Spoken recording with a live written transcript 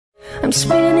I'm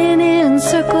spinning in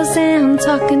circles and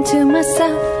talking to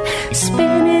myself.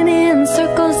 Spinning in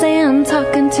circles and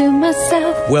talking to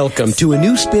myself. Welcome to a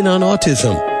new spin on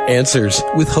autism. Answers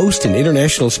with host and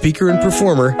international speaker and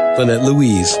performer, Lynette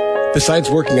Louise. Besides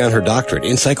working on her doctorate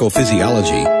in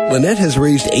psychophysiology, Lynette has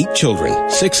raised 8 children,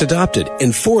 6 adopted,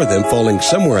 and 4 of them falling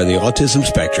somewhere on the autism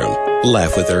spectrum.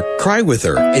 Laugh with her, cry with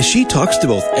her, as she talks to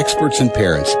both experts and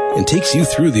parents and takes you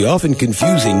through the often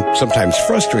confusing, sometimes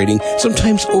frustrating,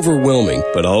 sometimes overwhelming,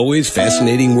 but always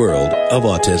fascinating world of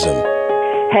autism.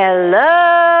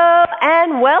 Hello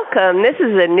and welcome. This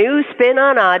is a new spin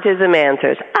on Autism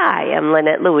Answers. I am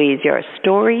Lynette Louise, your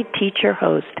story teacher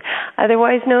host,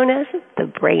 otherwise known as the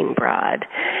Brain Broad.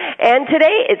 And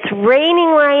today it's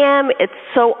raining where I am. It's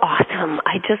so awesome.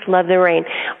 I just love the rain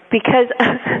because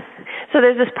so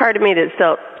there's this part of me that's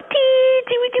still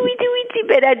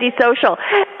bit antisocial,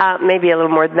 maybe a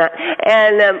little more than that.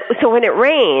 And so when it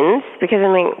rains, because I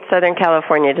mean Southern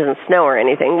California doesn't snow or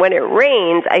anything, when it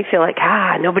rains, I feel like,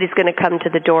 nobody's going to come to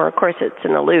the door. Of course, it's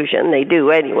an illusion. They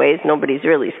do anyways. Nobody's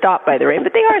really stopped by the rain,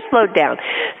 but they are slowed down.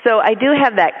 So I do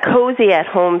have that cozy at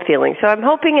home feeling. So I'm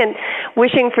hoping and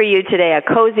wishing for you today a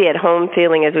cozy at home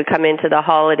feeling as we come into the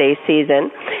holiday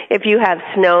season. If you have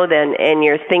snow then and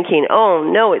you're thinking, oh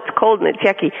no, it's cold and it's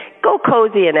yucky, go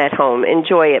cozy and at home.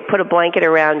 Enjoy it. Put a blanket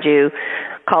around you.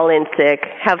 Call in sick.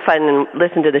 Have fun and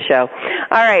listen to the show.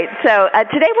 All right. So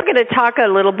today we're going to talk a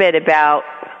little bit about,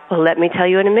 well, let me tell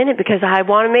you in a minute because I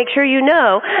want to make sure you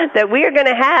know that we are going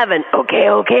to have an okay,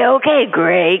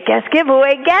 great guest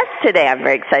giveaway guest today. I'm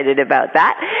very excited about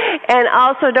that. And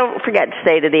also don't forget to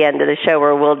stay to the end of the show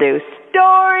where we'll do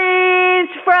Stories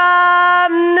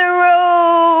from the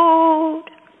Road.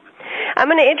 I'm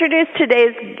going to introduce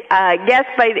today's guest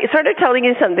by sort of telling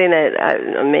you something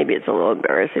that maybe it's a little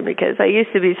embarrassing because I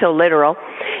used to be so literal.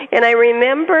 And I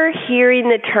remember hearing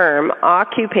the term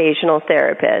occupational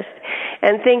therapist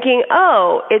and thinking,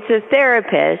 oh, it's a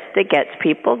therapist that gets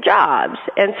people jobs.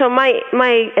 And so my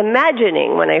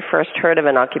imagining when I first heard of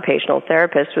an occupational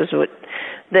therapist was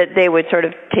that they would sort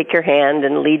of take your hand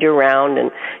and lead you around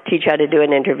and teach you how to do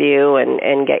an interview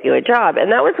and get you a job.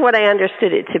 And that was what I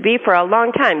understood it to be for a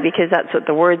long time because that's what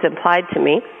the words implied to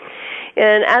me.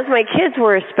 And as my kids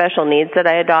were special needs that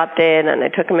I adopted and I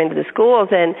took them into the schools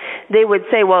and they would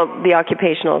say, well, the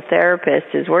occupational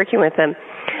therapist is working with them,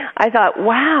 I thought,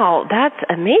 wow, that's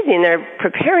amazing. They're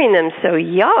preparing them so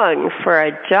young for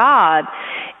a job.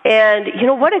 And, you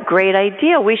know, what a great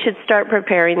idea. We should start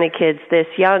preparing the kids this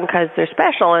young because they're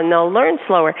special and they'll learn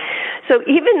slower. So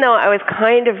even though I was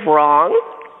kind of wrong,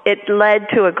 it led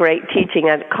to a great teaching.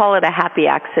 I'd call it a happy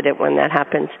accident when that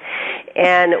happens.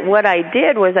 And what I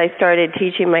did was I started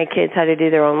teaching my kids how to do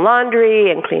their own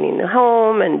laundry and cleaning the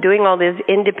home and doing all these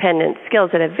independent skills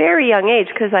at a very young age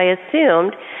because I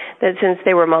assumed that since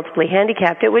they were multiply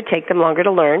handicapped, it would take them longer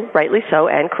to learn, rightly so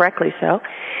and correctly so.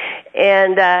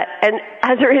 And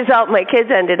as a result, my kids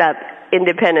ended up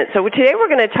independent. So today we're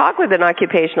going to talk with an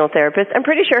occupational therapist. I'm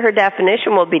pretty sure her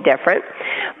definition will be different,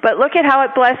 but look at how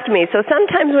it blessed me. So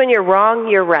sometimes when you're wrong,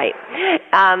 you're right.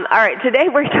 All right, today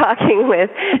we're talking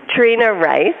with Trina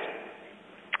Rice.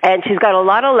 And she's got a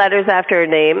lot of letters after her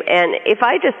name, and if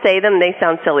I just say them, they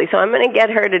sound silly, so I'm going to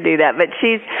get her to do that. But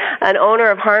she's an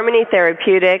owner of Harmony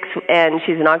Therapeutics, and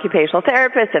she's an occupational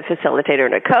therapist, a facilitator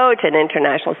and a coach, an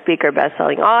international speaker,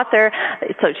 best-selling author.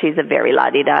 So she's a very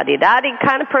la-di-da-di-da-di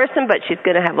kind of person, but she's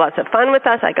going to have lots of fun with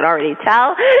us, I can already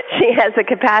tell. She has the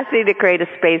capacity to create a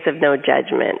space of no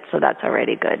judgment, so that's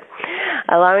already good.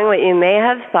 Allowing what you may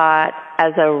have thought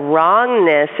as a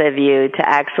wrongness of you to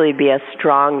actually be a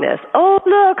strongness. Oh,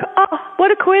 look,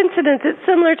 what a coincidence. It's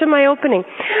similar to my opening.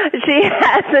 She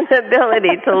has an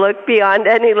ability to look beyond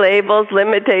any labels,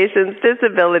 limitations,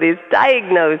 disabilities,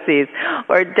 diagnoses,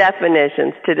 or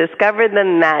definitions to discover the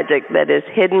magic that is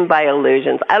hidden by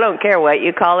illusions. I don't care what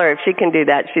you call her. If she can do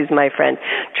that, she's my friend.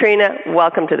 Trina,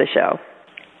 welcome to the show.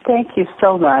 Thank you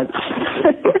so much.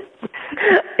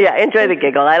 Yeah, enjoy the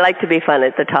giggle. I like to be fun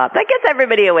at the top. That gets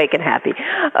everybody awake and happy.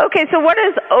 Okay, so what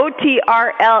is OTRLMBEC?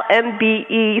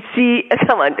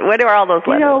 Come on, what are all those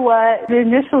letters? You know what? The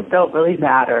initials don't really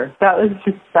matter. That's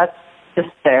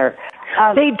just there.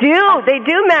 They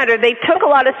do matter. They took a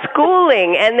lot of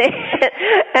schooling, and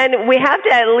we have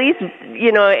to at least,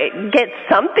 get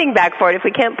something back for it. If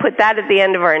we can't put that at the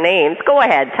end of our names, go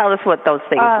ahead. Tell us what those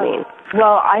things mean.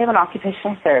 Well, I am an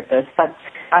occupational therapist.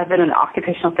 I've been an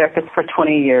occupational therapist for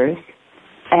 20 years,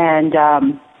 and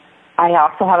I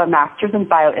also have a master's in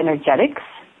bioenergetics.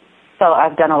 So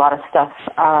I've done a lot of stuff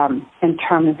in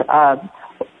terms of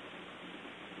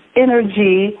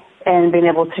energy and being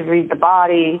able to read the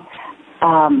body.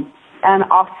 And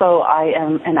also I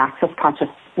am an access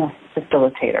consciousness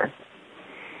facilitator.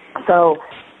 So,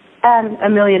 and a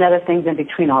million other things in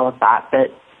between all of that. But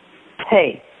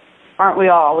hey, aren't we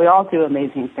all? We all do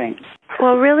amazing things.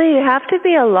 Well, really, you have to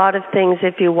be a lot of things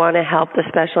if you want to help the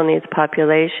special needs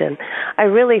population. I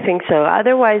really think so.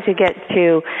 Otherwise, you get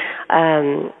to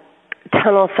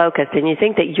tunnel focus, and you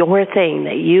think that your thing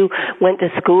that you went to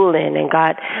school in and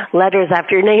got letters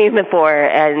after your name for,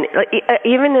 and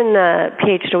even in the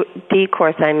PhD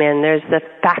course I'm in, there's the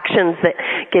factions that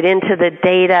get into the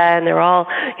data, and they're all,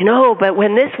 but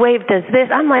when this wave does this,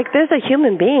 I'm like, there's a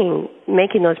human being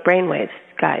making those brain waves,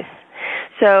 guys.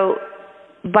 So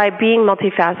by being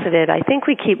multifaceted, I think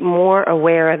we keep more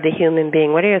aware of the human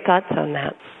being. What are your thoughts on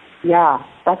that? Yeah,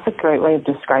 that's a great way of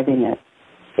describing it.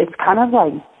 It's kind of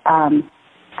like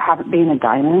being a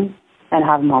diamond and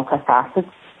have multifacets,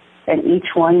 and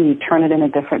each one you turn it in a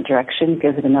different direction,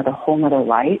 gives it whole nother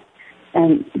light.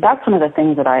 And that's one of the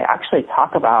things that I actually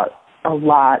talk about a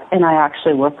lot, and I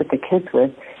actually work with the kids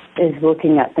with, is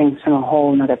looking at things from a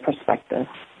whole nother perspective.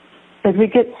 Because we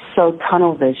get so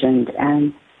tunnel visioned,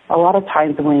 and a lot of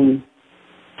times when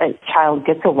a child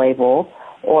gets a label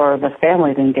or the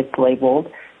family then gets labeled,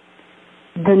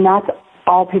 then that's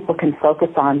all people can focus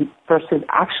on versus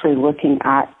actually looking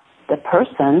at the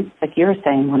person, like you were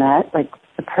saying, Lynette, like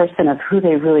the person of who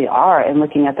they really are and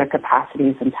looking at their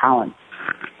capacities and talents.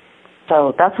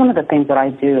 So that's one of the things that I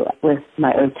do with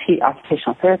my OT,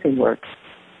 occupational therapy work.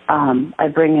 I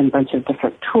bring in a bunch of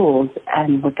different tools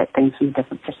and look at things from a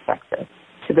different perspective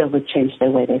to be able to change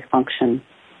the way they function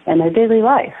in their daily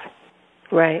life.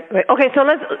 Right. Okay, so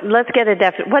let's get a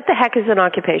definition. What the heck is an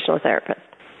occupational therapist?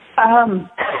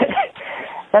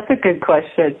 That's a good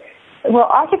question. Well,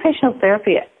 occupational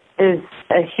therapy is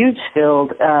a huge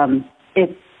field.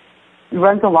 It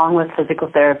runs along with physical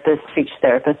therapists, speech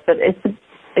therapists, but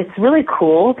it's really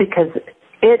cool because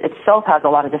it itself has a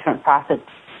lot of different facets.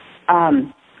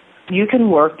 You can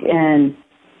work in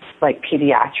like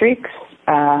pediatrics,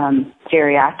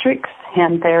 geriatrics,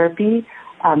 hand therapy,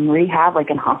 rehab, like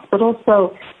in hospitals.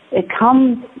 So it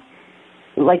comes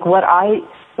like what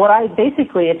I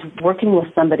basically, it's working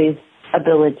with somebody's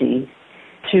ability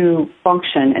to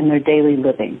function in their daily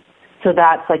living. So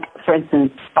that's like, for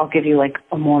instance, I'll give you like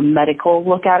a more medical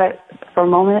look at it for a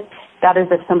moment. That is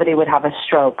if somebody would have a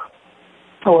stroke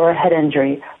or a head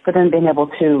injury, but then being able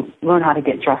to learn how to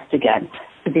get dressed again,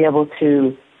 to be able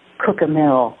to cook a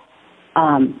meal,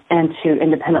 and to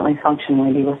independently function,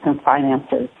 maybe with some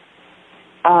finances.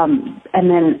 And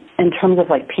then in terms of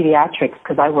like pediatrics,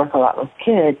 because I work a lot with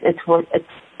kids, it's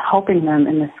helping them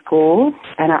in the schools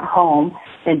and at home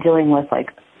and dealing with like,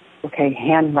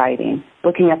 handwriting,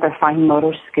 looking at their fine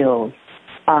motor skills.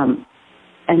 And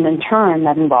in turn,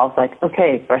 that involves like,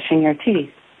 brushing your teeth,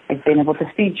 like being able to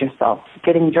feed yourself,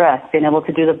 getting dressed, being able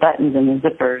to do the buttons and the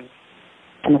zippers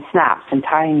and the snaps and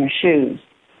tying your shoes.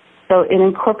 So it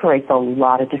incorporates a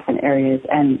lot of different areas.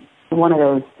 And one of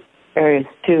those areas,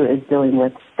 too, is dealing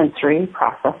with sensory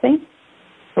processing,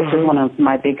 which is one of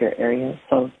my bigger areas.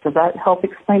 So does that help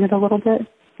explain it a little bit?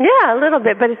 Yeah, a little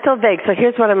bit, but it's still vague. So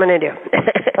here's what I'm going to do.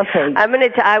 Okay.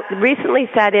 I recently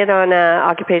sat in on an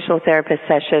occupational therapist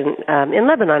session in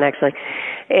Lebanon, actually,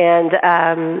 and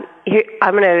here,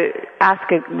 I'm going to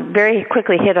very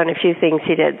quickly hit on a few things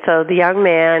he did. So the young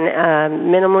man,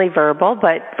 minimally verbal,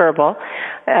 but verbal,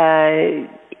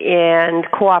 and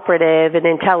cooperative and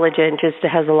intelligent, just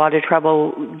has a lot of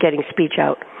trouble getting speech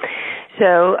out.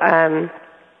 So,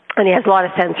 and he has a lot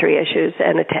of sensory issues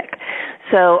and a tic.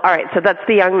 So, all right, so that's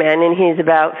the young man, and he's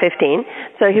about 15.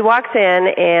 So he walks in,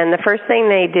 and the first thing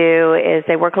they do is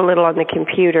they work a little on the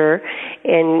computer,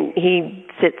 and he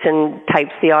sits and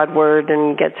types the odd word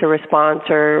and gets a response,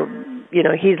 or,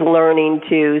 he's learning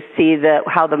to see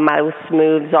how the mouse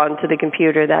moves onto the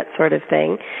computer, that sort of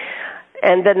thing.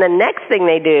 And then the next thing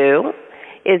they do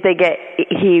is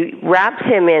he wraps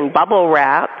him in bubble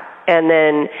wrap, and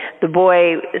then the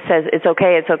boy says, it's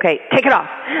okay, take it off.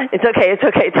 It's okay,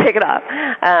 take it off.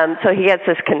 So he gets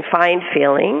this confined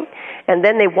feeling, and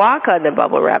then they walk on the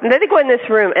bubble wrap. And then they go in this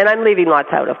room, and I'm leaving lots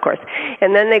out, of course.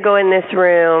 And then they go in this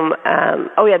room,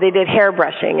 they did hair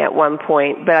brushing at one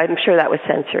point, but I'm sure that was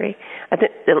sensory. I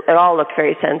think it all looked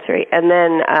very sensory. And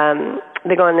then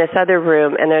they go in this other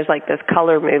room, and there's like this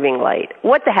color moving light.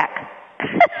 What the heck?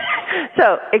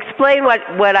 So explain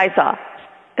what I saw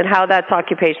and how that's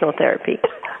occupational therapy.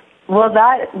 Well,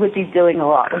 that would be dealing a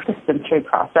lot with the sensory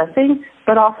processing,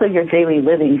 but also your daily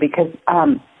living, because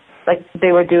like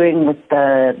they were doing with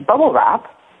the bubble wrap,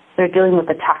 they're dealing with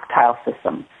the tactile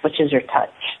system, which is your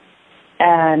touch.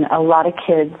 And a lot of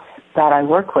kids that I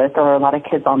work with, or a lot of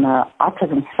kids on the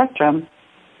autism spectrum,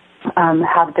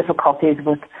 have difficulties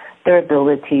with their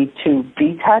ability to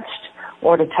be touched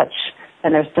or to touch,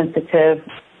 and they're sensitive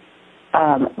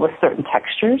with certain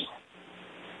textures.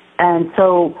 And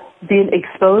so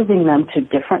exposing them to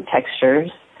different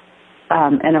textures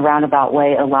in a roundabout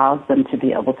way allows them to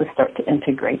be able to start to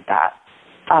integrate that.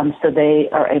 So they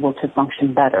are able to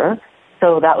function better.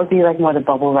 So that would be like more the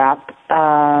bubble wrap.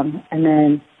 And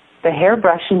then the hair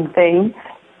brushing thing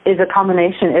is a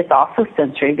combination. It's also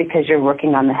sensory because you're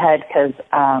working on the head because,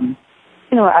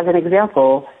 as an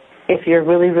example, if you're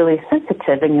really, really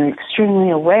sensitive and you're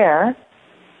extremely aware,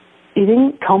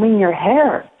 even combing your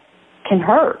hair can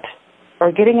hurt,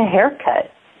 or getting a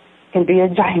haircut can be a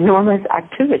ginormous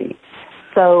activity.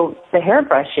 So the hair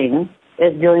brushing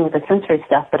is dealing with the sensory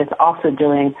stuff, but it's also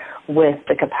dealing with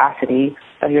the capacity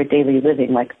of your daily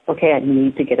living. Like, okay, I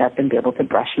need to get up and be able to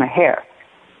brush my hair.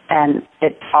 And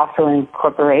it also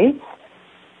incorporates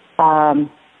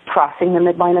crossing the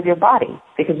midline of your body,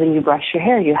 because when you brush your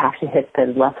hair, you have to hit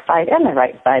the left side and the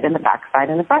right side and the back side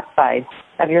and the front side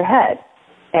of your head.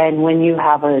 And when you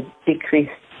have a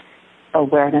decreased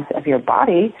awareness of your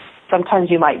body, sometimes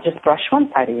you might just brush one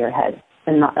side of your head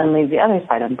and leave the other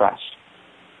side unbrushed.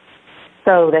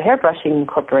 So the hair brushing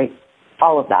incorporates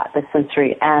all of that, the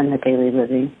sensory and the daily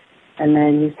living. And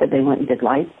then you said they went and did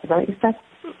lights. Is that what you said?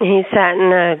 He sat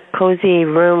in a cozy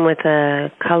room with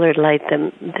a colored light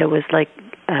that was like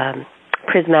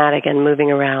prismatic and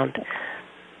moving around.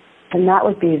 And that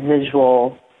would be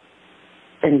visual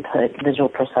input, visual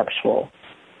perceptual.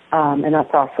 And that's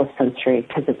also sensory,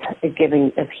 because it's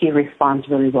giving, if he responds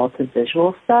really well to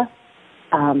visual stuff,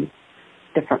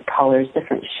 different colors,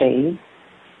 different shades,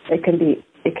 it can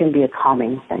be a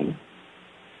calming thing.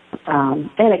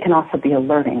 And it can also be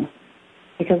alerting,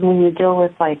 because when you deal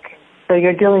with so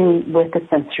you're dealing with the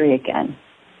sensory again,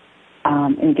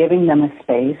 and giving them a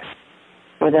space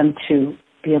for them to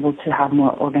be able to have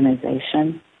more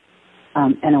organization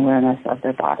and awareness of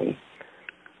their body.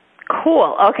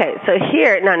 Cool. Okay, so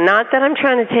here, now not that I'm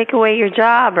trying to take away your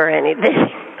job or anything,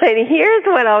 but here's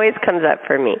what always comes up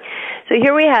for me. So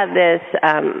here we have this,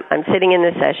 I'm sitting in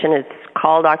this session, it's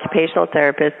called Occupational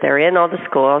Therapist, they're in all the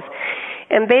schools,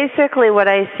 and basically what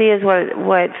I see is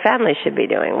what families should be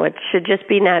doing, what should just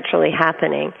be naturally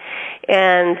happening.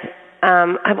 And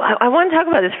I want to talk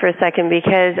about this for a second,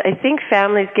 because I think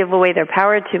families give away their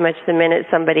power too much the minute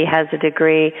somebody has a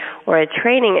degree or a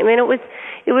training. I mean, it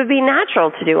would be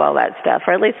natural to do all that stuff,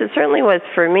 or at least it certainly was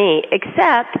for me,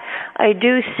 except I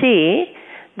do see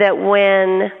that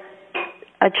when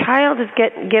a child is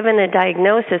given a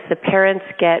diagnosis, the parents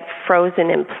get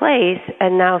frozen in place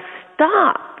and now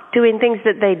stop doing things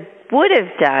that they would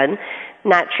have done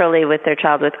naturally with their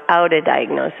child without a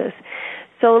diagnosis.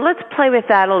 So let's play with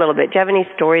that a little bit. Do you have any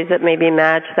stories that maybe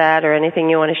match that, or anything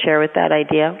you want to share with that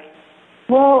idea?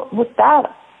 Well, with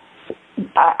that,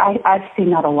 I've seen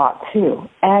that a lot too.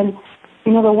 And,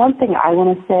 the one thing I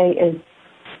want to say is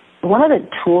one of the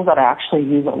tools that I actually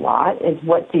use a lot is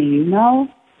what do you know?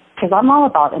 Because I'm all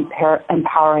about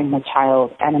empowering the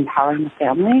child and empowering the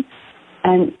family.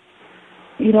 And,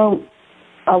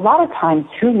 a lot of times,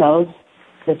 who knows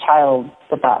the child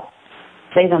the best?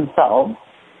 They themselves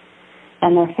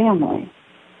and their family.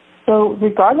 So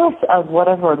regardless of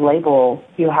whatever label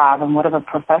you have and whatever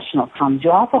professional comes,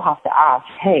 you also have to ask,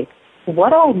 hey, what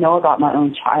do I know about my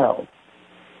own child?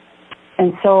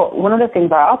 And so one of the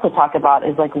things I also talk about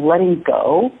is letting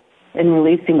go and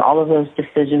releasing all of those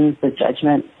decisions, the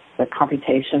judgment, the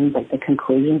computations, the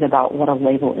conclusions about what a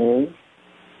label is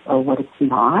or what it's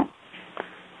not.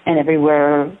 And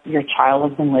everywhere your child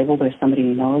has been labeled or somebody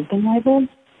you know has been labeled.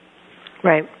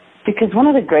 Right. Because one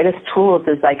of the greatest tools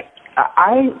is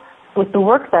with the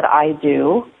work that I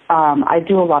do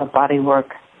a lot of body work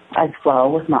as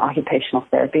well with my occupational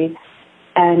therapy,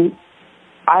 and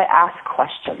I ask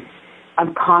questions.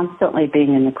 I'm constantly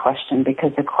being in the question,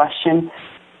 because the question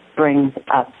brings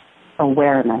up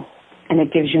awareness, and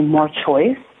it gives you more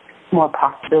choice, more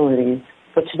possibilities,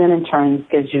 which then in turn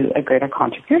gives you a greater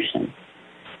contribution.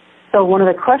 So one of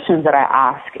the questions that I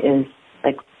ask is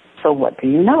so what do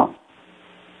you know?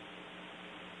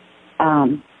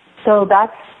 So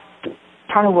that's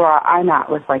kind of where I'm at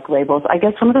with labels. I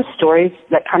guess one of the stories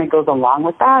that kind of goes along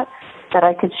with that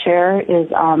I could share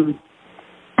is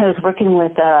I was working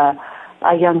with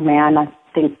a young man. I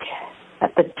think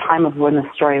at the time of when the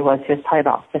story was, he was probably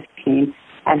about 15,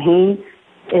 and he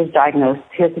is diagnosed.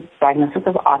 He has a diagnosis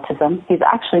of autism. He's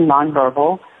actually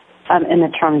nonverbal in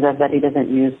the terms of that he doesn't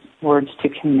use words to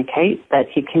communicate, that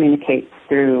he communicates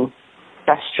through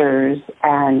gestures,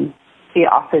 and he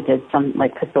also did some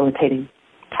facilitating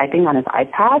typing on his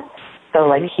iPad. So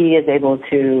he is able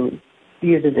to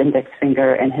use his index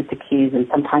finger and hit the keys, and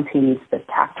sometimes he needs the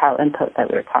tactile input that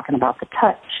we were talking about, the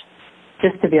touch.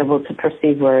 just to be able to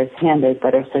perceive where his hand is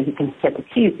better so he can get the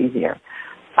keys easier.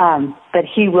 But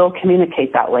he will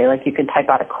communicate that way. Like you can type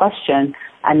out a question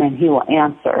and then he will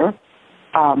answer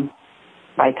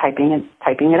by typing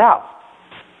it out.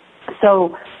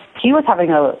 So he was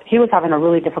having a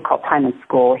really difficult time in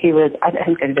school. I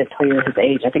think I did tell you his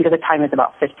age. I think at the time he was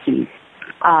about 15.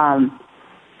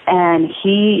 And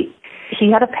he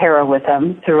had a para with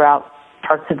him throughout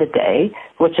parts of the day,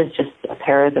 which is just a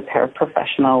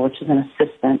paraprofessional, which is an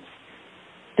assistant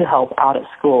to help out at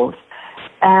schools.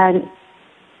 And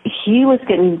he was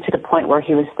getting to the point where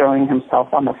he was throwing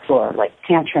himself on the floor, like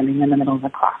tantruming in the middle of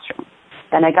the classroom.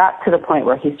 And I got to the point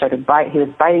where he was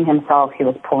biting himself, he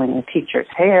was pulling the teacher's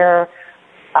hair.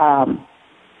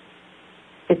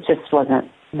 It just wasn't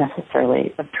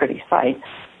necessarily a pretty sight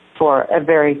for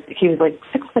he was like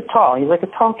 6 foot tall. He's like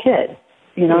a tall kid,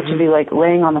 to be like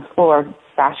laying on the floor,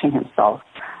 bashing himself.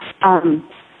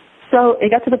 So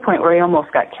it got to the point where he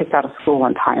almost got kicked out of school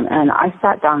one time, and I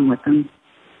sat down with him.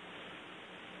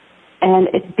 And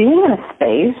it's being in a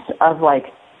space of like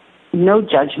no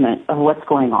judgment of what's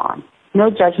going on, no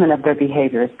judgment of their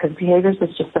behaviors, because behaviors is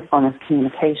just a form of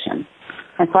communication.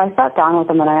 And so I sat down with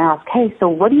him and I asked, hey, so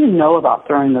what do you know about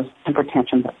throwing those temper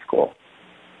tantrums at school?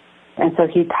 And so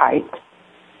he typed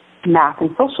math and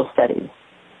social studies.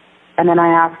 And then I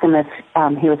asked him if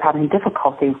he was having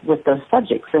difficulty with those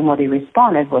subjects, and what he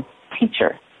responded was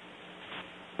teacher.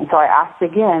 And so I asked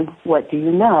again, what do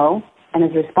you know? And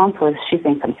his response was, she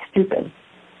thinks I'm stupid.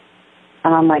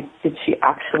 And I'm like, did she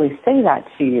actually say that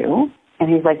to you? And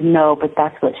he's like, no, but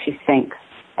that's what she thinks.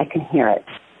 I can hear it.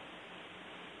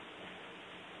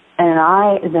 And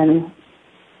I then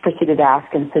proceeded to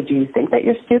ask him, so do you think that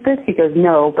you're stupid? He goes,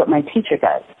 no, but my teacher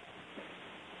does.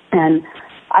 And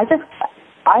I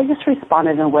just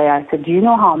responded in a way. I said, do you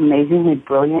know how amazingly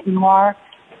brilliant you are?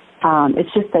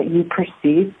 It's just that you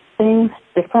perceive things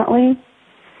differently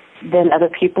than other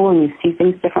people, and you see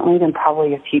things differently than probably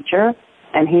your teacher.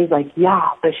 And he's like, yeah,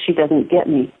 but she doesn't get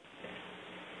me.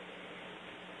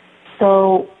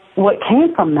 So what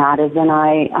came from that is then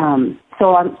I'm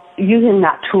using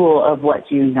that tool of what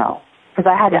do you know, because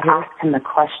I had to ask him the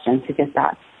question to get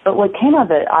that. But what came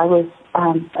of it, I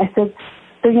said,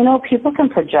 so people can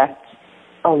project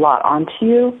a lot onto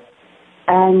you,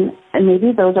 and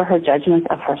maybe those are her judgments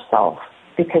of herself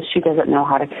because she doesn't know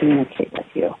how to communicate with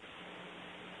you.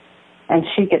 And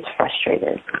she gets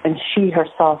frustrated, and she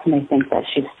herself may think that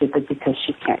she's stupid because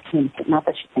she can't communicate. Not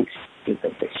that she thinks she's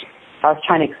stupid, but I was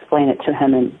trying to explain it to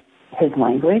him in his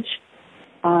language.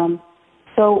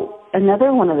 So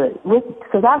another one of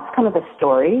so that's kind of the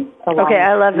story. Okay,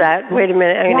 I love that. Wait a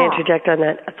minute, I'm going to interject on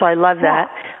that. So I love that.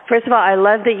 First of all, I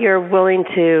love that you're willing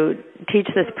to teach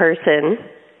this person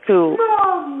who...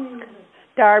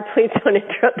 Star, please don't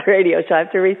interrupt the radio show. I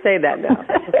have to re-say that now,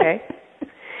 okay?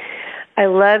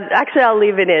 Actually I'll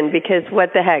leave it in because what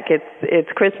the heck,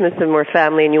 it's Christmas and we're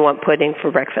family and you want pudding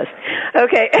for breakfast.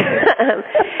 Okay.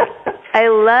 I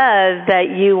love that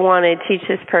you want to teach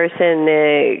this person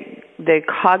the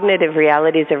cognitive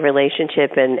realities of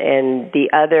relationship and the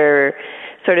other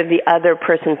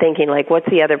person thinking, like what's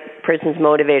the other person's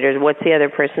motivators, what's the other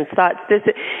person's thoughts.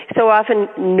 So often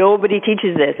nobody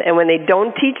teaches this, and when they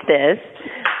don't teach this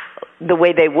the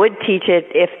way they would teach it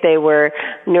if they were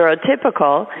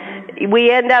neurotypical,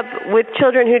 we end up with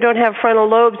children who don't have frontal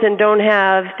lobes and don't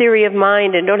have theory of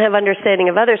mind and don't have understanding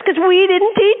of others because we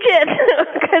didn't teach it.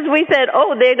 Because we said,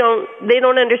 oh, they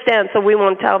don't understand, so we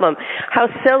won't tell them. How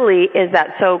silly is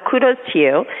that? So kudos to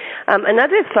you.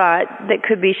 Another thought that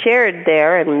could be shared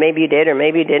there, and maybe you did or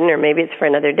maybe you didn't or maybe it's for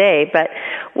another day, but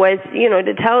was,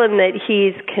 to tell him that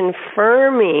he's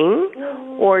confirming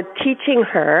or teaching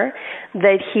her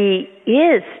that he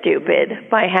is stupid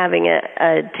by having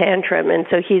a tantrum, and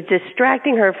so he's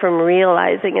distracting her from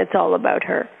realizing it's all about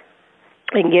her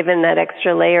and given that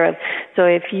extra layer of, so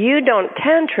if you don't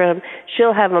tantrum,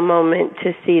 she'll have a moment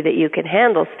to see that you can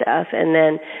handle stuff, and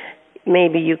then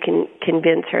maybe you can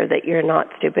convince her that you're not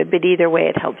stupid, but either way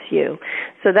it helps you.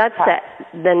 So that's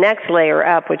the next layer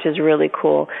up, which is really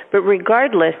cool. But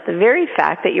regardless, the very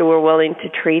fact that you were willing to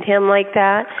treat him like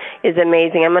that is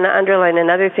amazing. I'm going to underline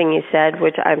another thing you said,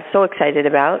 which I'm so excited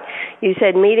about. You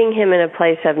said meeting him in a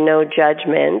place of no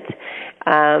judgment,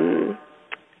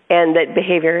 and that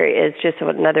behavior is just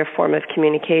another form of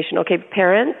communication. Okay,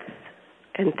 parents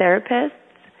and therapists,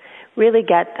 really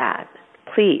get that,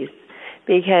 please.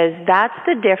 Because that's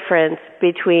the difference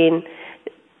between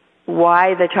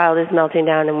why the child is melting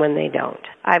down and when they don't.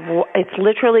 It's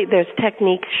literally, there's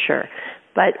techniques, sure,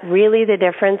 but really the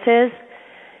difference is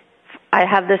I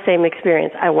have the same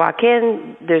experience. I walk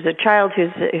in, there's a child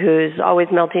who's always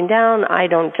melting down. I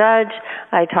don't judge.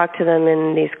 I talk to them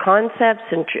in these concepts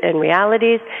and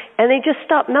realities, and they just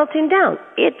stop melting down.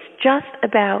 It's just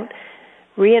about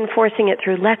reinforcing it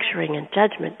through lecturing and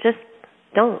judgment. Just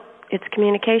don't. It's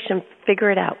communication.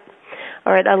 Figure it out.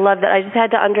 All right, I love that. I just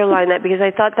had to underline that because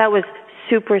I thought that was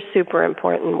super, super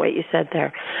important, what you said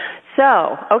there.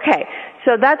 So, okay.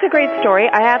 So that's a great story.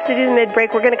 I have to do the mid-break.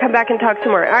 We're going to come back and talk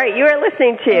some more. All right, you are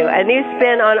listening to A New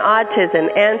Spin on Autism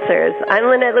Answers. I'm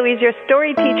Lynette Louise, your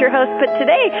story teacher host, but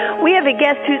today we have a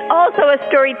guest who's also a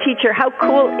story teacher. How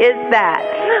cool is that?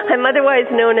 I'm otherwise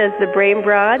known as the Brain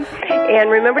Broad. And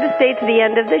remember to stay to the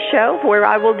end of the show where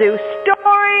I will do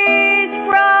Stories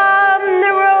from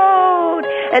the Road.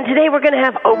 And today we're going to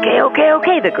have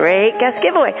Okay, the great guest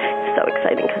giveaway. It's so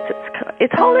exciting because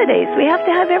it's holidays. We have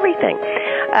to have everything.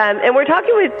 And we're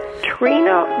talking with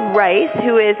Trina Rice,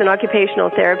 who is an occupational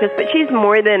therapist, but she's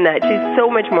more than that. She's so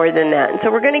much more than that. And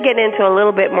so we're going to get into a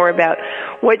little bit more about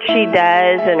what she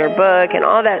does and her book and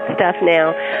all that stuff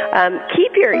now.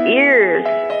 Keep your ears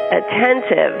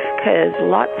attentive because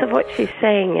lots of what she's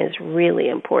saying is really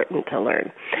important to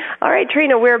learn. All right,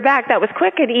 Trina, we're back. That was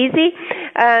quick and easy.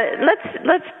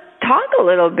 Let's talk a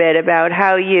little bit about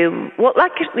how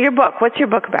like your book. What's your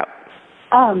book about?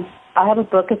 I have a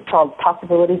book. It's called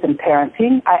Possibilities in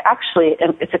Parenting.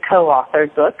 It's a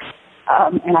co-authored book,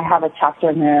 and I have a chapter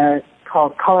in there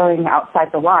called Coloring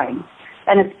Outside the Lines.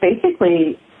 And it's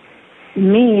basically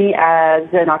me as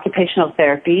an occupational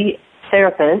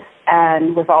therapist,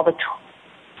 and with all the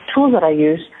tools that I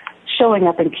use, showing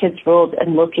up in kids' world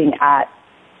and looking at,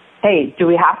 hey, do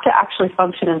we have to actually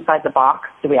function inside the box?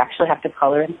 Do we actually have to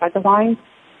color inside the lines?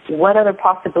 What other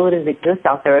possibilities exist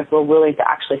out there if we're willing to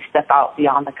actually step out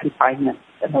beyond the confinements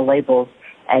and the labels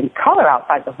and color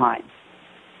outside the lines?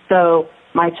 So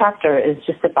my chapter is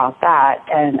just about that,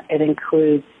 and it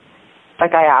includes,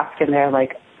 like I ask in there,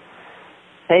 like,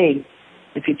 hey,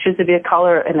 if you choose to be a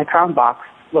color in the crown box,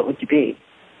 what would you be?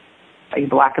 Are you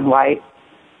black and white?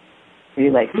 Are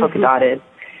you like polka dotted?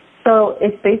 So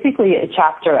it's basically a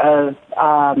chapter of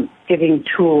giving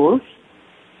tools,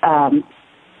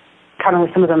 kind of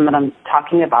some of them that I'm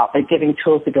talking about, but giving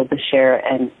tools to be able to share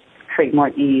and create more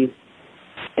ease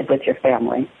with your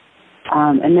family.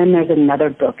 And then there's another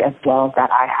book as well that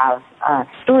I have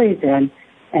stories in,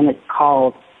 and it's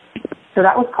called, so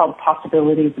that was called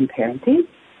Possibilities in Parenting.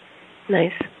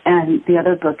 Nice. And the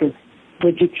other book is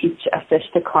Would You Teach a Fish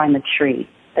to Climb a Tree?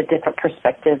 A different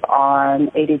perspective on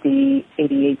ADD,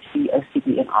 ADHD,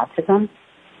 OCD, and autism.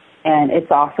 And it's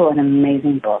also an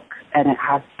amazing book, and it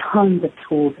has tons of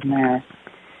tools in there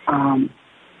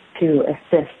to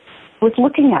assist with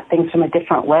looking at things from a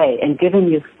different way and giving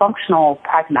you functional,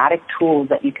 pragmatic tools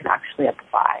that you can actually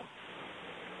apply.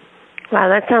 Wow,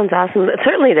 that sounds awesome.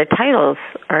 Certainly the titles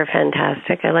are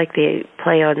fantastic. I like the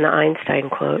play on the Einstein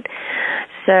quote.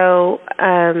 So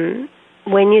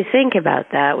when you think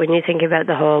about that, when you think about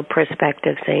the whole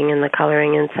perspective thing and the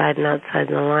coloring inside and outside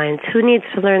the lines, who needs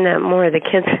to learn that more, the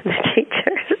kids or the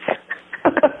teachers?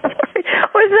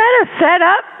 Was that a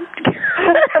setup?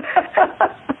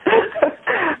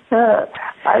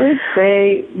 I would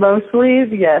say mostly,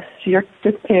 yes,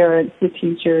 the parents, the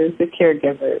teachers, the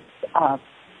caregivers.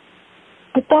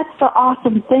 But that's the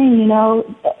awesome thing,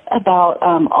 about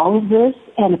all of this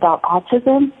and about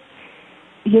autism.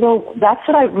 That's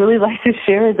what I really like to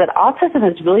share, is that autism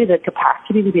is really the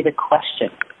capacity to be the question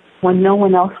when no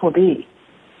one else will be.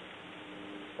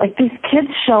 Like, these kids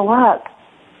show up,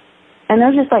 and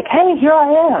they're just like, hey, here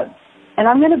I am, and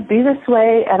I'm going to be this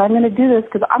way, and I'm going to do this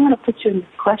because I'm going to put you in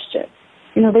this question.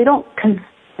 They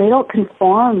don't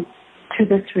conform to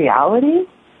this reality,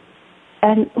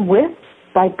 and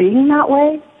by being that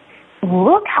way,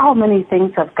 look how many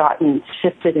things have gotten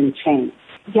shifted and changed.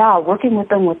 Yeah, working with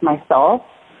them with myself,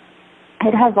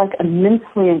 it has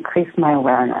immensely increased my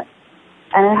awareness.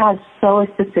 And it has so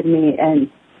assisted me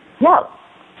in,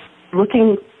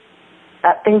 looking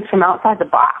at things from outside the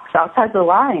box, outside the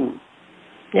lines.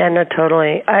 Yeah, no,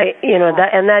 totally.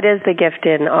 That is the gift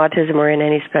in autism or in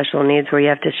any special needs, where you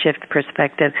have to shift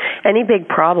perspective. Any big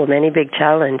problem, any big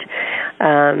challenge.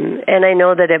 And I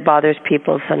know that it bothers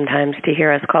people sometimes to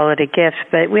hear us call it a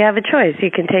gift, but we have a choice. You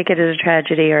can take it as a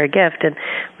tragedy or a gift, and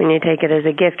when you take it as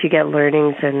a gift, you get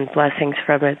learnings and blessings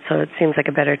from it. So it seems like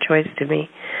a better choice to me.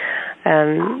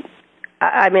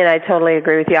 I totally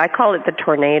agree with you. I call it the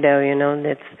tornado,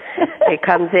 it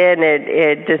comes in,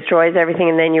 it destroys everything,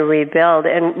 and then you rebuild.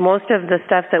 And most of the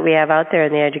stuff that we have out there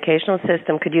in the educational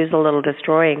system could use a little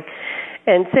destroying.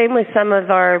 And same with some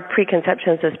of our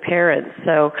preconceptions as parents.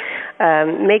 So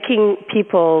making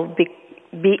people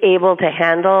be able to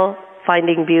handle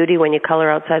finding beauty when you color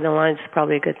outside the lines is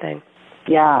probably a good thing.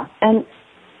 Yeah, and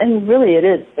really it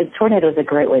is. A tornado is a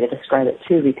great way to describe it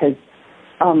too, because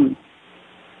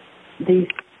these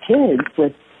kids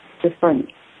with different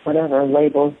whatever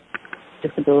labels,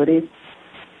 disabilities,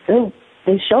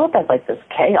 they show up as like this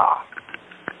chaos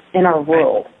in our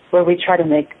world where we try to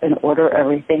make and order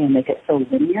everything and make it so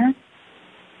linear.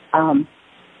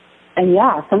 And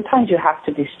yeah, sometimes you have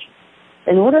to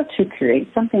in order to create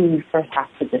something, you first have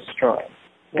to destroy.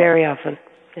 Very often,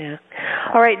 yeah.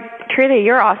 All right, Trita,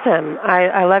 you're awesome.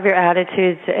 I love your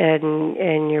attitudes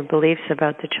and your beliefs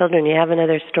about the children. You have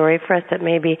another story for us that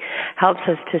maybe helps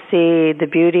us to see the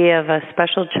beauty of a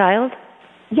special child?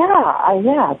 Yeah,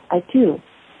 I do.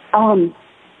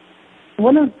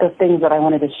 One of the things that I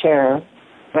wanted to share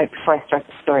right before I start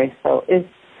the story is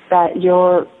that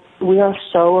we are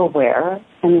so aware,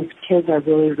 and these kids are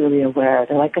really, really aware.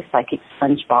 They're like a psychic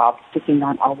SpongeBob, sticking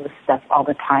on all this stuff all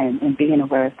the time and being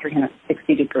aware of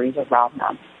 360 degrees around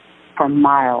them for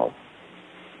miles.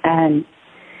 And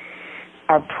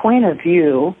our point of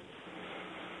view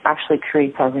actually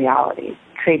creates our reality,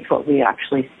 creates what we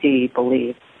actually see,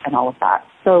 believe, and all of that.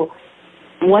 So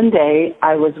one day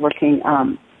I was working,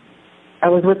 I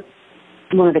was with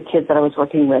one of the kids that I was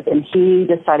working with, and he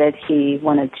decided he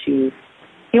wanted to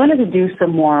do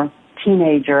some more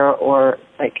teenager or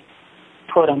like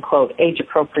quote unquote age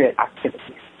appropriate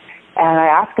activities. And I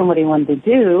asked him what he wanted to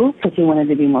do because he wanted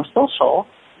to be more social,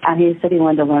 and he said he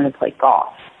wanted to learn to play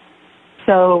golf.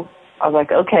 So I was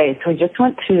like, okay. So we just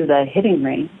went to the hitting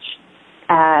range,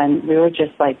 and we were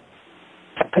just like,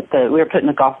 we were putting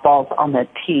the golf balls on the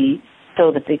tee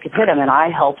so that they could hit them, and I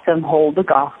helped him hold the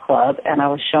golf club, and I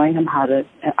was showing him how to.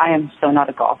 And I am so not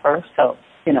a golfer, so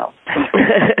you know.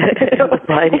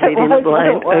 Blind leading the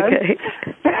blind. Okay.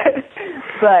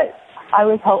 But I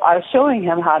was showing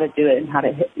him how to do it and how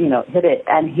to hit it,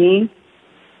 and he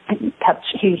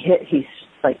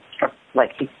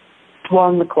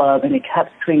swung the club, and he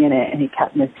kept swinging it, and he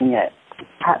kept missing it.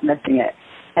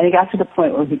 And he got to the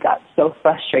point where he got so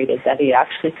frustrated that he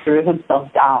actually threw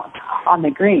himself down on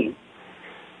the green.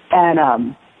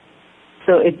 And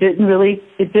so it didn't really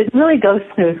go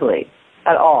smoothly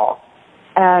at all.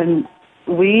 And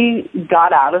we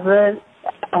got out of the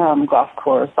golf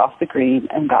course, off the green,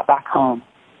 and got back home.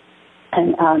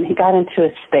 And he got into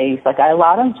a space. Like, I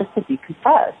allowed him just to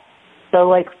decompress. So,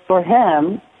 like, for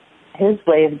him, his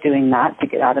way of doing that, to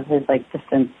get out of his, like,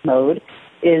 defense mode,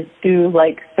 is to,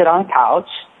 like, sit on a couch,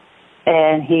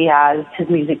 and he has his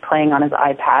music playing on his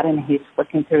iPad, and he's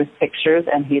flicking through his pictures,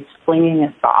 and he's flinging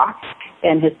his socks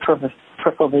and his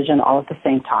peripheral vision all at the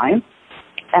same time.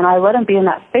 And I let him be in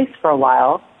that space for a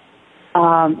while.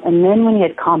 And then when he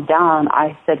had calmed down,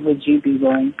 I said, would you be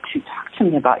willing to talk to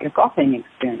me about your golfing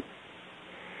experience?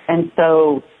 And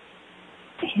so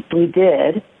we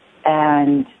did.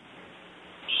 And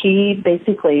he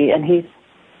basically, and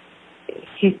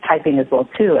he's typing as well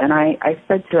too. And I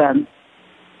said to him,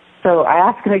 so I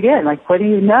asked him again, like, what do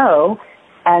you know?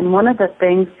 And one of the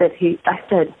things that I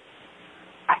said,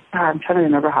 I'm trying to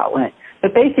remember how it went.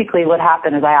 But basically what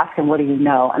happened is I asked him, what do you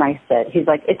know? And I said, he's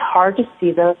like, it's hard to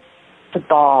see the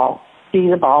ball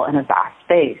in a vast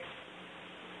space.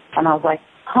 And I was like,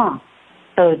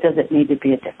 so does it need to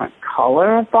be a different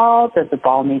color of ball? Does the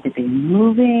ball need to be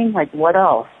moving? Like, what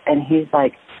else? And he's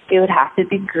like, it would have to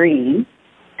be green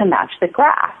to match the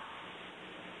grass.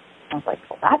 I was like,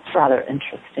 well, that's rather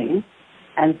interesting.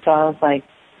 And so I was like,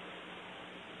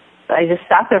 I just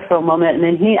sat there for a moment, and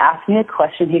then he asked me a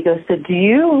question. He goes, so do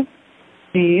you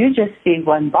just see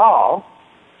one ball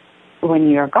when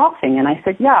you're golfing? And I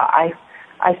said, yeah,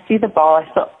 I see the ball. I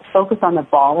focus on the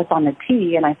ball that's on the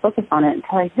tee, and I focus on it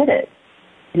until I hit it.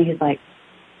 And he's like,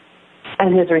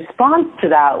 and his response to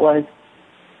that was,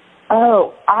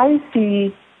 oh, I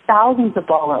see thousands of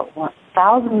balls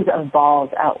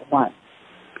at once.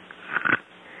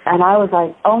 And I was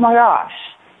like, oh my gosh,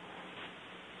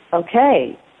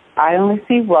 okay, I only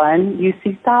see one, you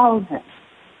see thousands.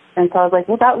 And so I was like,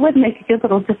 well, that would make it a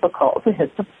little difficult to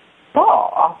hit the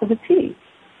ball off of the tee.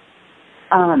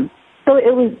 So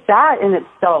it was that in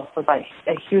itself was like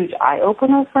a huge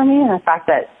eye-opener for me, and the fact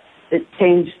that it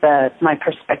changed my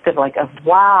perspective, like, of,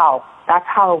 wow, that's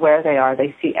how aware they are.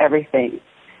 They see everything,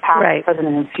 past, right, present,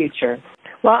 and future.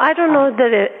 Well, I don't know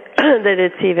that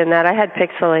it's even that. I had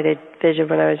pixelated vision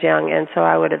when I was young, and so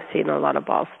I would have seen a lot of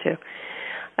balls too.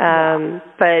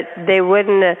 But they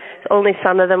wouldn't. Only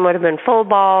some of them would have been full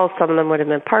balls. Some of them would have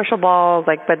been partial balls.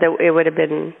 It would have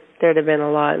been. There'd have been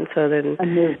a lot, and so then. A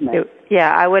movement.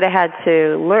 I would have had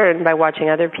to learn by watching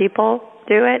other people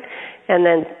do it, and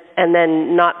and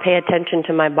then not pay attention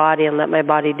to my body and let my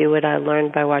body do what I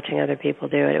learned by watching other people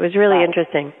do it. It was really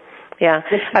interesting. Yeah.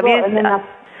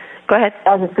 Go ahead.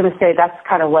 I was just going to say that's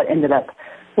kind of what ended up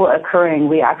occurring.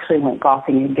 We actually went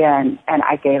golfing again, and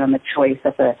I gave him a choice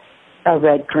of a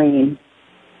red, green,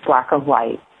 black or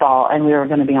white ball, and we were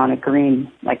going to be on a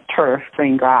green, like turf,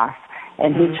 green grass,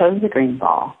 and he chose the green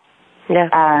ball. Yeah.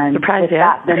 And surprised,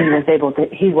 that, then he was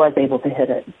able to hit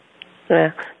it.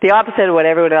 Yeah, the opposite of what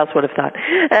everyone else would have thought.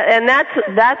 And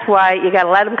that's why you got to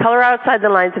let them color outside the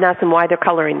lines and ask them why they're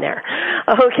coloring there.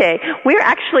 Okay, we're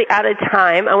actually out of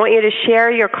time. I want you to share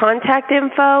your contact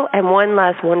info and one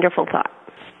last wonderful thought.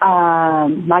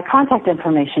 My contact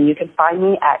information, you can find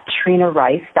me at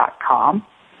trinarice.com,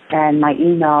 and my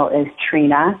email is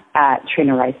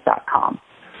trina@trinarice.com.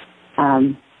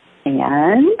 And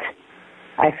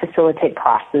I facilitate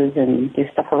classes and do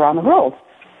stuff around the world.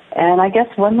 And I guess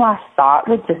one last thought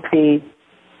would just be,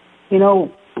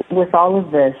 with all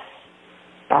of this,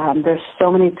 there's so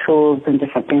many tools and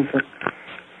different things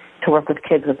to work with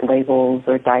kids with labels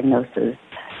or diagnoses.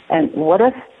 And what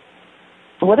if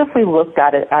we looked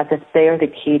at it as if they are the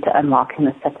key to unlocking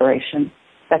the separation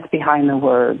that's behind the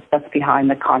words, that's behind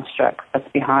the constructs, that's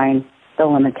behind the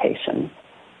limitations?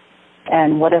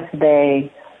 And what if they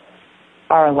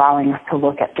are allowing us to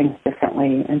look at things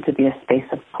differently and to be a space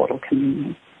of total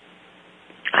communion?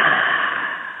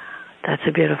 That's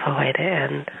a beautiful way to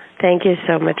end. Thank you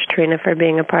so much, Trina, for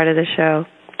being a part of the show.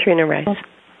 Trina Rice.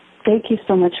 Thank you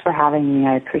so much for having me.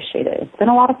 I appreciate it. It's been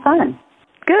a lot of fun.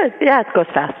 Good. Yeah, it goes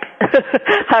fast.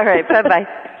 All right. Bye-bye.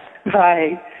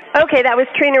 Bye. Okay, that was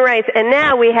Trina Rice. And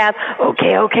now we have,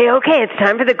 okay, it's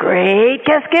time for the great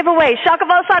guest giveaway. Shock of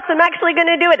all shocks, I'm actually going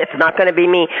to do it. It's not going to be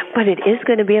me, but it is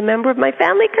going to be a member of my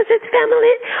family because it's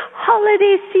family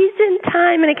holiday season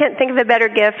time, and I can't think of a better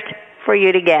gift for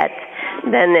you to get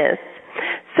than this.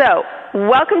 So,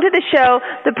 welcome to the show,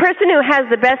 the person who has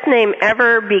the best name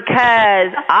ever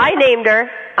because I named her,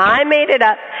 I made it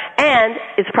up, and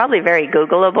it's probably very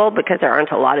Googleable because there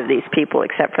aren't a lot of these people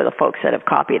except for the folks that have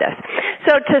copied us.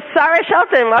 So, to Sarah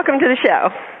Shelton, welcome to the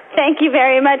show. Thank you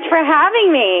very much for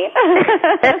having me.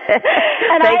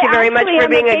 Thank you very much for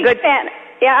being a good fan.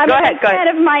 Yeah, I'm a big fan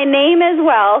of my name as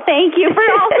well. Thank you for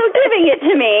also giving it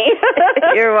to me.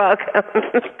 You're welcome.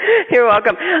 You're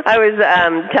welcome. I was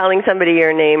telling somebody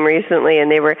your name recently,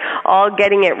 and they were all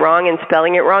getting it wrong and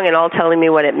spelling it wrong and all telling me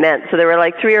what it meant. So there were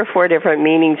like 3 or 4 different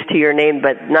meanings to your name,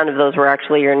 but none of those were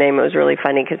actually your name. It was really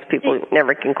funny because people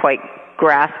never can quite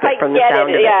grasp it from the sound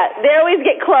of it. Yeah, they always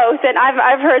get close, and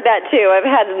I've heard that too. I've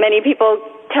had many people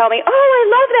tell me, "Oh, I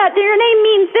love that. Your name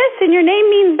means this, and your name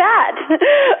means that."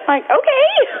 I'm like,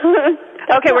 okay.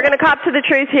 Okay, we're going to cop to the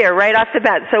truth here right off the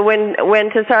bat. So when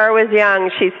Tessara was young,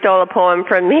 she stole a poem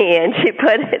from me, and she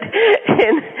put it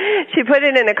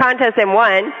in a contest and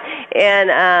won.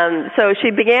 And so she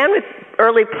began with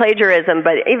early plagiarism,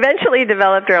 but eventually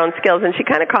developed her own skills, and she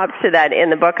kind of cops to that in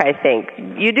the book, I think.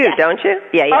 You do, don't you?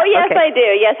 Yeah. Oh, yes, okay. I do.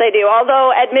 Yes, I do. Although,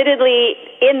 admittedly,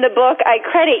 in the book, I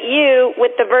credit you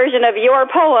with the version of your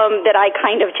poem that I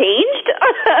kind of changed.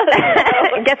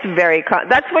 It gets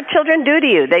that's what children do to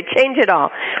you. They change it all.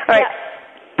 All right. Yeah.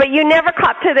 But you never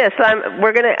cop to this. So I'm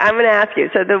going to ask you.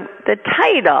 So the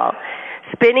title,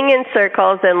 Spinning in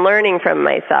Circles and Learning from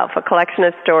Myself, a collection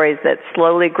of stories that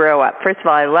slowly grow up. First of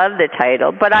all, I love the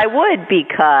title, but I would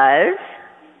because...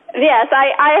 Yes,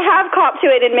 I have copped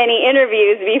to it in many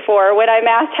interviews before. When I'm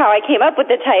asked how I came up with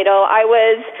the title, I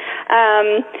was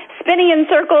spinning in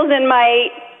circles in my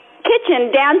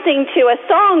kitchen dancing to a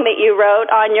song that you wrote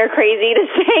on your Crazy to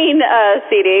Sane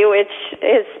CD, which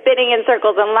is Spinning in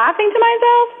Circles and Laughing to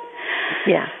Myself.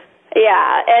 Yeah.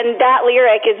 Yeah, and that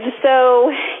lyric is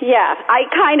so, I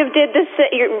kind of did this,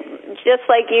 just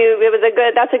like you,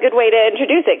 that's a good way to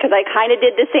introduce it, because I kind of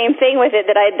did the same thing with it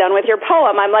that I had done with your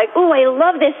poem. I'm like, oh, I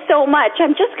love this so much,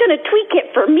 I'm just going to tweak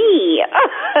it for me.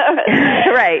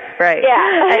 Right.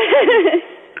 Yeah.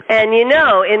 And in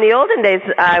the olden days,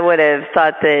 I would have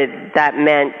thought that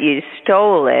meant you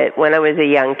stole it when I was a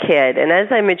young kid. And as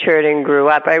I matured and grew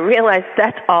up, I realized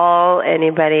that's all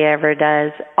anybody ever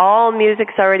does. All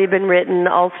music's already been written.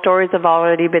 All stories have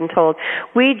already been told.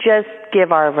 We just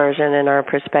give our version and our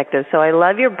perspective. So I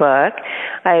love your book,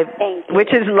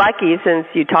 which is lucky since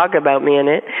you talk about me in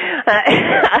it.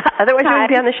 Otherwise, you wouldn't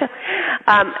be on the show.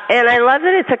 And I love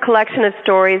that it's a collection of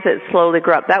stories that slowly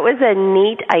grow up. That was a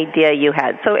neat idea you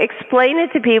had. So explain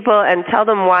it to people and tell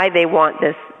them why they want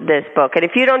this book. And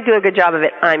if you don't do a good job of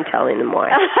it, I'm telling them why.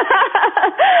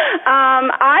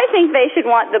 I think they should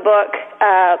want the book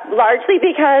largely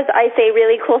because I say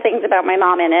really cool things about my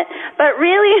mom in it. But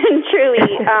really and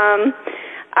truly,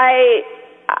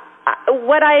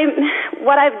 what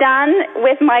I've done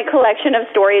with my collection of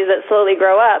stories that slowly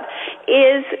grow up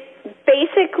is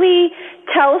basically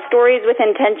tell stories with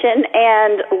intention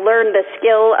and learn the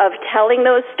skill of telling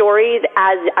those stories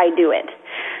as I do it.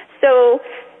 So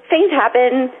things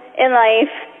happen in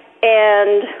life,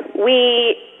 and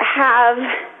we have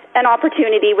an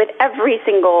opportunity with every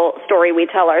single story we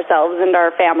tell ourselves and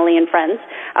our family and friends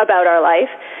about our life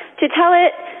to tell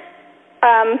it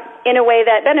in a way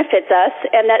that benefits us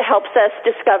and that helps us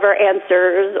discover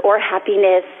answers or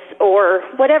happiness or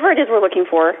whatever it is we're looking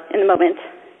for in the moment.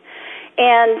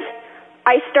 And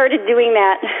I started doing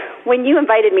that when you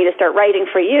invited me to start writing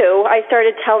for you. I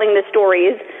started telling the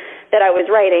stories that I was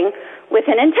writing with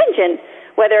an intention,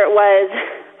 whether it was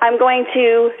I'm going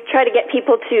to try to get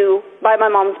people to buy my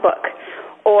mom's book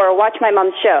or watch my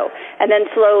mom's show, and then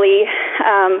slowly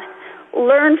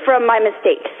learn from my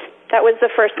mistakes. That was the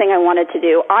first thing I wanted to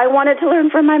do. I wanted to learn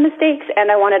from my mistakes,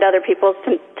 and I wanted other people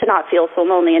to not feel so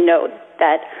lonely and know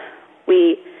that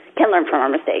we can learn from our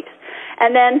mistakes.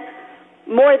 And then,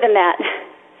 more than that,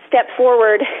 step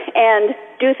forward and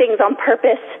do things on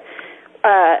purpose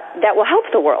that will help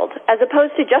the world, as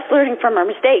opposed to just learning from our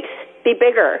mistakes. Be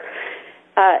bigger.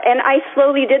 And I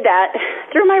slowly did that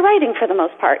through my writing for the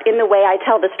most part, in the way I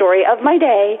tell the story of my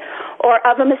day or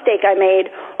of a mistake I made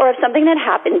or of something that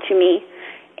happened to me.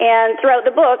 And throughout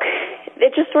the book,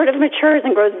 it just sort of matures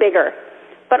and grows bigger.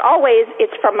 But always,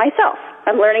 it's from myself.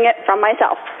 I'm learning it from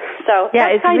myself. So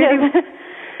yeah, that's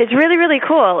it's really, really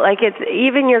cool. Like, it's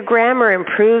even your grammar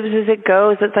improves as it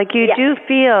goes. It's like you do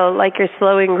feel like you're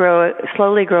slowly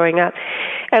growing up.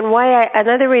 And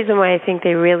another reason why I think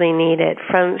they really need it,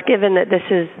 given that this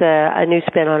is a new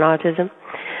spin on autism,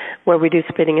 where we do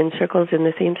spinning in circles in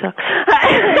the theme song.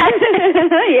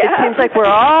 It seems like we're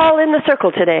all in the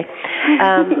circle today.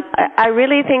 I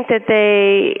really think that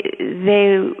they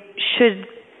should.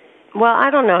 Well, I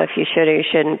don't know if you should or you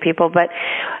shouldn't, people, but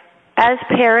as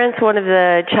parents, one of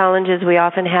the challenges we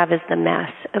often have is the mess.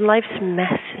 And life's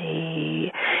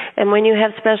messy. And when you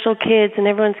have special kids and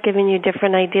everyone's giving you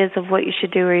different ideas of what you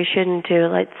should do or you shouldn't do,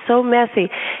 like, it's so messy.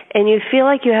 And you feel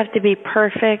like you have to be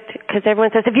perfect because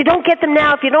everyone says, if you don't get them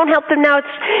now, if you don't help them now,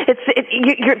 that's it.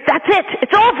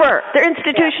 It's over. They're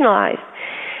institutionalized.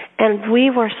 And we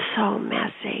were so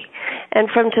messy. And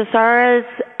from Tessara's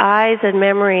eyes and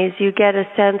memories, you get a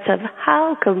sense of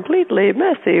how completely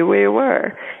messy we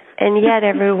were. And yet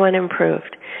everyone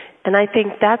improved. And I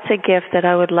think that's a gift that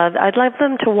I would love. I'd love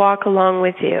them to walk along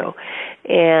with you.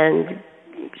 And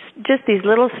just these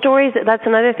little stories, that's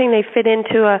another thing, they fit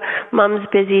into a mom's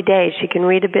busy day. She can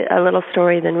read a little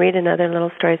story, then read another little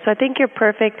story. So I think you're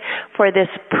perfect for this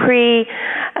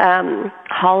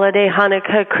holiday,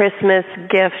 Hanukkah, Christmas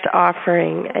gift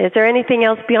offering. Is there anything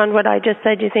else beyond what I just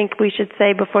said you think we should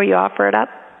say before you offer it up?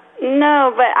 No,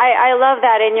 but I love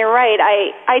that, and you're right.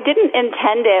 I didn't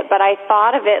intend it, but I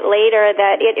thought of it later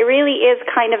that it really is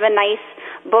kind of a nice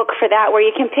book for that, where you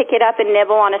can pick it up and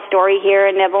nibble on a story here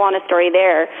and nibble on a story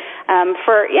there,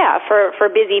 for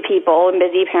busy people and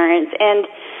busy parents. And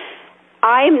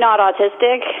I'm not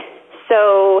autistic,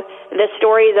 so the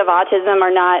stories of autism are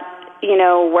not,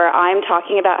 where I'm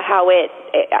talking about how it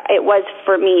was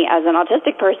for me as an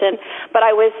autistic person, but I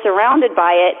was surrounded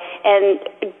by it and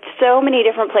so many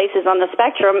different places on the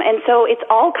spectrum, and so it's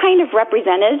all kind of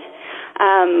represented,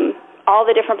 all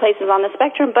the different places on the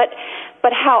spectrum, but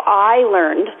how I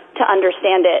learned to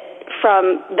understand it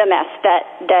from the mess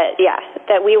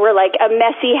that we were like a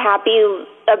messy, happy,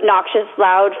 obnoxious,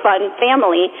 loud, fun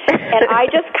family, and I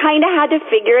just kind of had to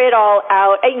figure it all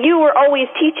out. You were always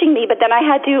teaching me, but then I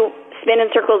had to spin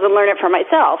in circles and learn it for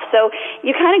myself. So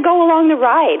you kind of go along the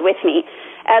ride with me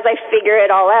as I figure it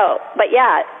all out. But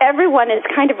yeah, everyone is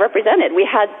kind of represented.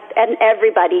 And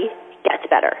everybody gets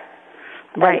better.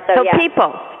 Right. So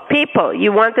people,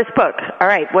 you want this book. All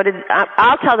right.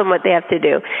 I'll tell them what they have to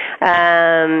do.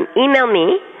 Email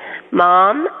me,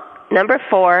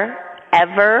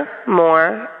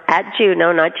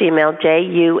 mom4evermore@Juno, not Gmail,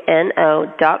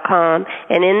 JUNO.com.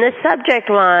 And in the subject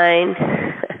line,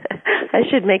 I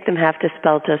should make them have to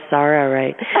spell Tessara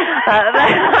right.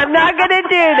 I'm not going to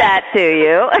do that to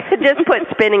you. Just put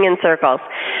spinning in circles.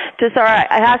 Tessara,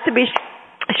 it has to be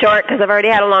short because I've already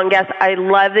had a long guest. I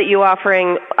love that you're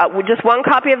offering just one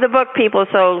copy of the book, people.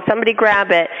 So somebody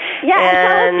grab it. Yeah, and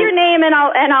tell us your name, and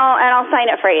I'll sign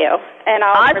it for you. And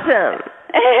awesome.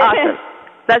 Awesome.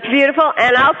 That's beautiful,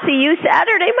 and I'll see you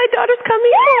Saturday. My daughter's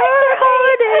coming for her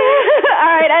holiday.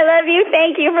 All right, I love you.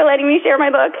 Thank you for letting me share my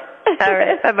book. All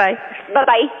right, bye-bye.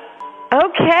 Bye-bye.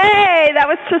 Okay, that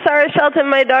was to Sarah Shelton,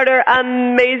 my daughter,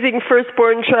 amazing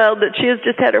firstborn child that she has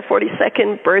just had her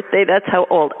 42nd birthday. That's how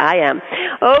old I am.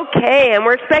 Okay, and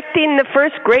we're expecting the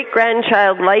first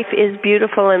great-grandchild. Life is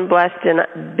beautiful and blessed and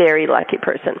a very lucky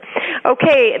person.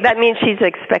 Okay, that means she's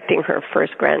expecting her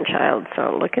first grandchild,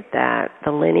 so look at that.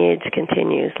 The lineage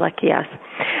continues. Lucky us.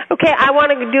 Okay, I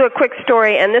want to do a quick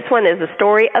story, and this one is a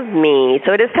story of me.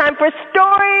 So it is time for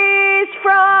Stories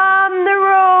from the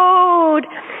Road.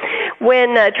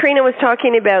 When Trina was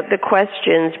talking about the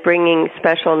questions bringing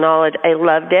special knowledge, I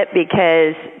loved it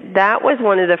because that was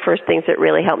one of the first things that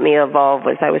really helped me evolve.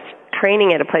 Was I was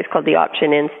training at a place called the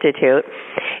Option Institute,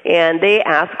 and they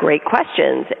ask great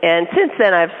questions. And since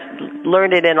then, I've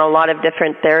learned it in a lot of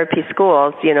different therapy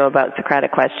schools, you know, about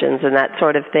Socratic questions and that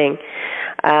sort of thing.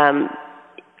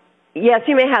 Yes,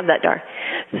 you may have that, Dar.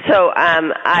 So,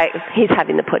 he's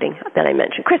having the pudding that I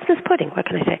mentioned. Christmas pudding, what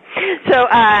can I say? So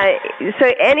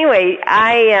anyway,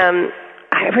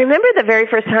 I remember the very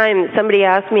first time somebody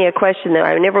asked me a question that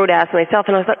I never would ask myself,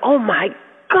 and I was like, oh my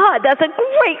God, that's a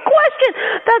great question.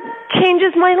 That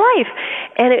changes my life.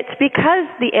 And it's because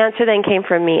the answer then came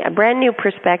from me. A brand new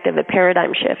perspective, a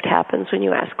paradigm shift happens when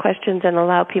you ask questions and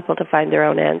allow people to find their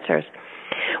own answers.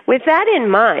 With that in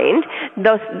mind,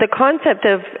 the concept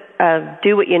of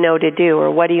do what you know to do,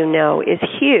 or what do you know, is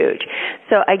huge.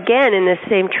 So again, in this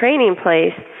same training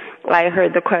place, I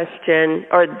heard the question,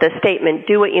 or the statement,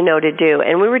 do what you know to do.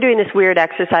 And we were doing this weird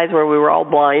exercise where we were all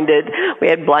blinded. We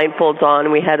had blindfolds on,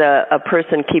 and we had a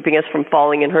person keeping us from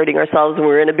falling and hurting ourselves, and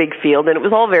we were in a big field, and it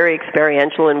was all very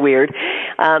experiential and weird.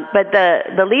 But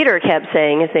the leader kept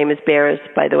saying, his name is Bears,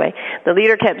 by the way, the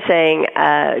leader kept saying,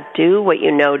 do what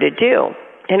you know to do.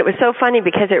 And it was so funny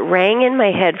because it rang in my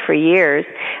head for years,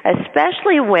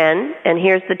 especially when, and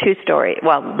here's the two story,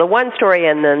 well, the one story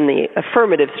and then the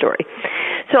affirmative story.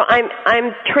 So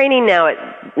I'm training now at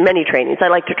many trainings. I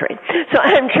like to train. So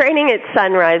I'm training at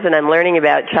Sunrise, and I'm learning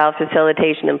about child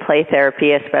facilitation and play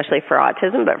therapy, especially for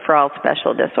autism, but for all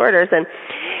special disorders.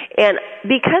 And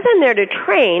because I'm there to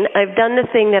train, I've done the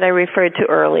thing that I referred to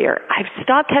earlier. I've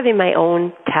stopped having my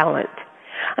own talent.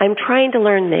 I'm trying to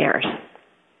learn theirs.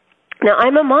 Now,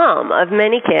 I'm a mom of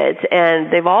many kids,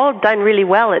 and they've all done really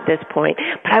well at this point,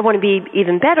 but I want to be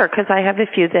even better because I have a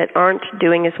few that aren't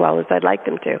doing as well as I'd like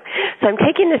them to. So I'm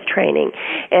taking this training,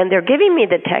 and they're giving me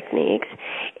the techniques,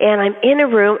 and I'm in a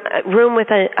room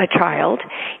with a child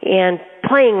and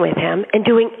playing with him and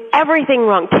doing everything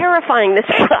wrong, terrifying this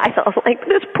child, like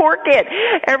this poor kid.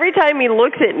 Every time he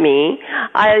looks at me,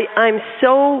 I'm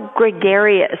so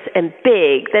gregarious and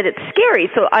big that it's scary.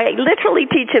 So I literally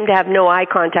teach him to have no eye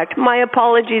contact. My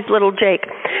apologies, little Jake.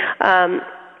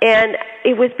 And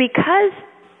it was because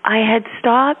I had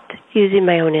stopped using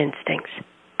my own instincts.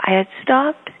 I had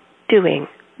stopped doing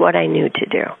what I knew to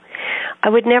do. I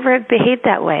would never have behaved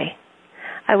that way.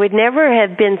 I would never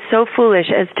have been so foolish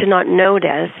as to not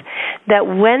notice that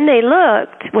when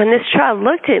this child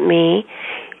looked at me,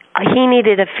 he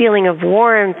needed a feeling of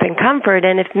warmth and comfort,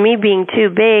 and if me being too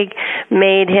big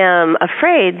made him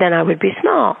afraid, then I would be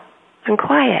small and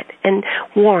quiet and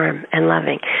warm and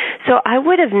loving. So I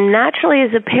would have naturally,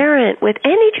 as a parent, with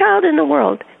any child in the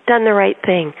world, done the right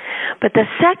thing. But the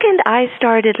second I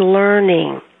started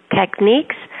learning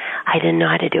techniques, I didn't know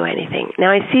how to do anything.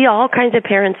 Now, I see all kinds of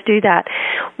parents do that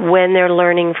when they're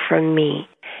learning from me.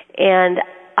 And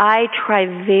I try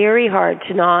very hard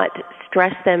to not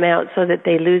stress them out so that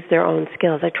they lose their own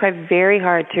skills. I try very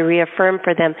hard to reaffirm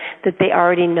for them that they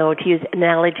already know, to use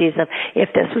analogies of, if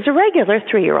this was a regular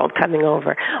 3-year-old coming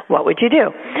over, what would you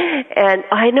do? And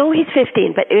I know he's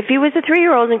 15, but if he was a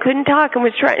 3-year-old and couldn't talk and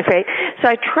was trying, right? So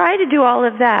I try to do all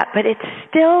of that, but it's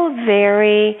still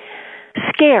very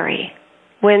scary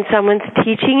when someone's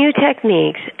teaching you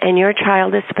techniques and your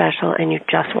child is special and you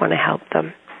just want to help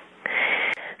them.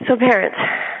 So parents,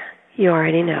 you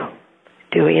already know.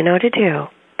 Do what you know to do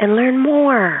and learn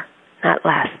more, not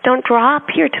less. Don't drop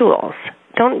your tools.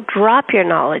 Don't drop your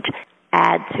knowledge.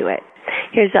 Add to it.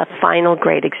 Here's a final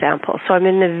great example. So I'm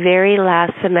in the very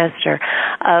last semester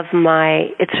of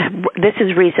this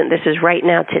is recent, this is right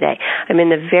now today. I'm in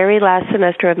the very last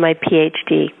semester of my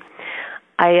PhD.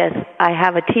 I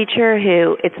have a teacher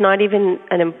who, it's not even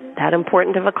that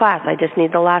important of a class. I just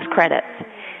need the last credits.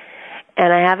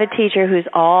 And I have a teacher who's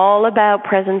all about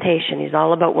presentation. He's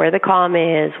all about where the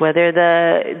comma is, whether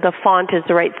the font is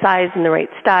the right size and the right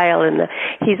style.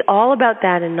 He's all about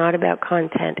that and not about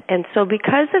content. And so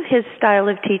because of his style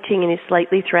of teaching, and he's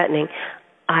slightly threatening,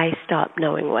 I stop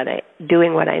doing what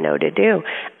I know to do.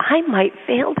 I might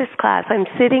fail this class. I'm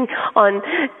sitting on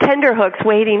tenterhooks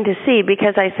waiting to see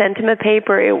because I sent him a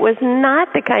paper. It was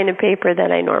not the kind of paper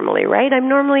that I normally write. I'm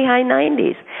normally high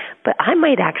 90s. But I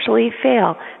might actually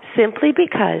fail simply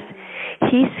because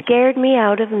he scared me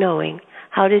out of knowing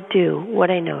how to do what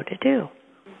I know to do.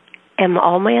 And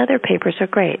all my other papers are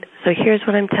great. So here's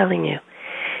what I'm telling you.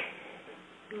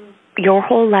 Your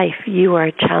whole life, you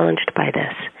are challenged by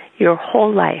this. Your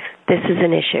whole life, this is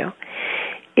an issue.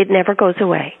 It never goes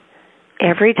away.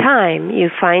 Every time you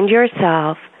find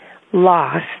yourself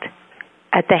lost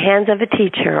at the hands of a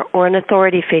teacher or an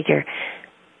authority figure,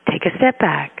 take a step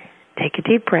back, take a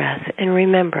deep breath, and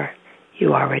remember,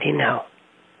 you already know.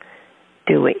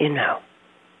 Do what you know.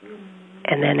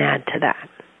 And then add to that.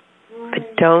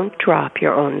 But don't drop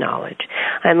your own knowledge.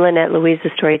 I'm Lynette Louise, the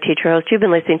story teacher host. You've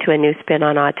been listening to A New Spin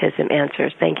on Autism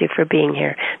Answers. Thank you for being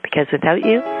here, because without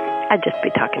you, I'd just be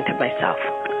talking to myself.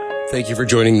 Thank you for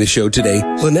joining the show today.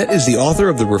 Lynette is the author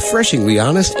of the refreshingly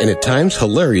honest and at times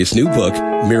hilarious new book,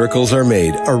 Miracles Are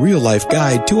Made, A Real-Life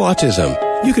Guide to Autism.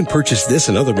 You can purchase this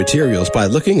and other materials by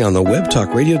looking on the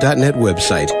webtalkradio.net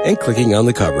website and clicking on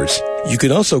the covers. You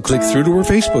can also click through to her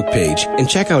Facebook page and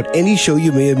check out any show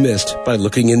you may have missed by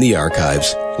looking in the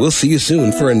archives. We'll see you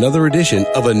soon for another edition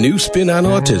of A New Spin on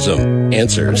Autism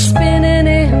Answers. Spinning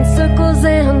in circles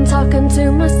and talking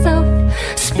to myself.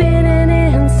 Spinning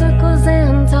in circles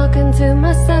and talking to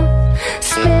myself.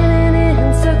 Spinning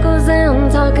in circles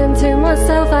and talking to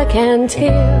myself. I can't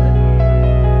hear